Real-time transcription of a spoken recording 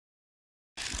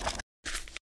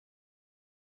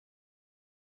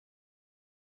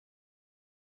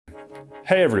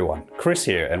Hey everyone, Chris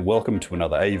here and welcome to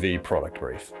another AV product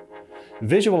brief.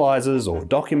 Visualizers or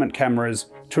document cameras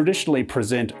traditionally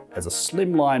present as a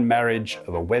slimline marriage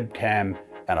of a webcam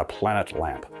and a planet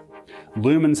lamp.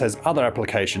 Lumens has other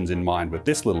applications in mind with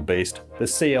this little beast, the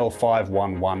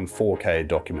CL511 4K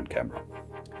document camera.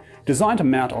 Designed to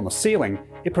mount on the ceiling,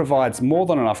 it provides more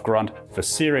than enough grunt for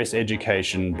serious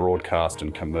education, broadcast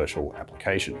and commercial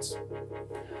applications.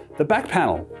 The back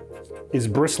panel is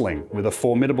bristling with a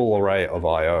formidable array of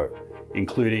I/O,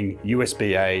 including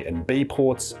USB-A and B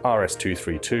ports,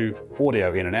 RS-232,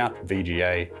 audio in and out,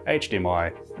 VGA,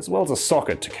 HDMI, as well as a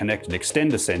socket to connect an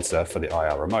extender sensor for the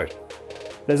IR remote.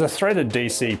 There's a threaded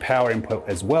DC power input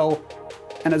as well,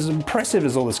 and as impressive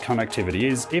as all this connectivity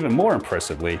is, even more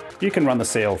impressively, you can run the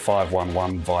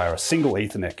CL511 via a single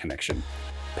Ethernet connection,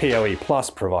 PoE Plus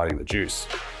providing the juice.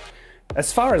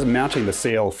 As far as mounting the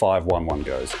CL511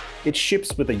 goes, it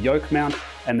ships with a yoke mount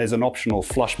and there's an optional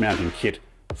flush mounting kit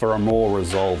for a more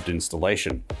resolved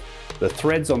installation. The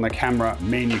threads on the camera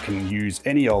mean you can use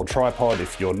any old tripod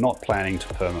if you're not planning to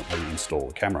permanently install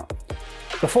the camera.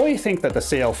 Before you think that the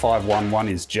CL511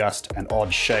 is just an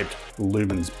odd-shaped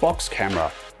Lumens box camera,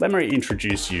 let me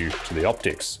introduce you to the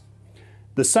optics.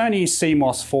 The Sony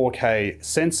CMOS 4K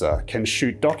sensor can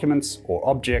shoot documents or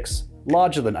objects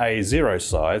larger than A0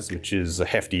 size, which is a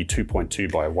hefty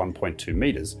 2.2 by 1.2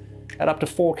 meters, at up to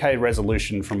 4K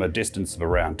resolution from a distance of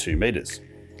around 2 meters.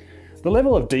 The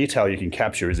level of detail you can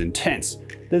capture is intense.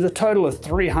 There's a total of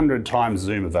 300 times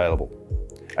zoom available.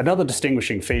 Another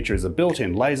distinguishing feature is a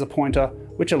built-in laser pointer,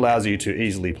 which allows you to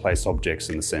easily place objects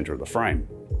in the center of the frame.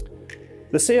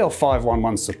 The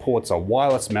CL511 supports a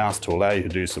wireless mouse to allow you to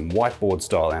do some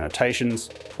whiteboard-style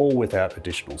annotations, all without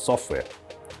additional software.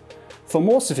 For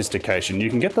more sophistication, you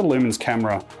can get the Lumens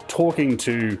camera talking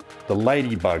to the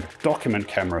Ladybug document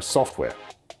camera software.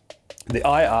 The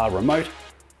IR remote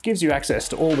gives you access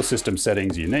to all the system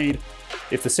settings you need.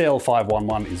 If the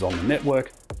CL511 is on the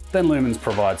network, then Lumens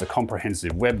provides a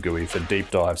comprehensive web GUI for deep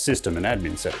dive system and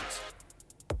admin settings.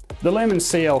 The Lumens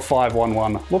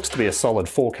CL511 looks to be a solid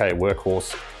 4K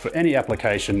workhorse for any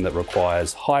application that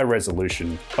requires high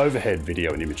resolution overhead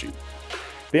video and imaging.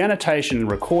 The annotation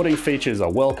and recording features are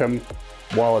welcome,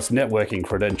 while its networking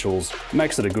credentials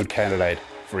makes it a good candidate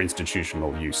for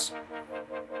institutional use.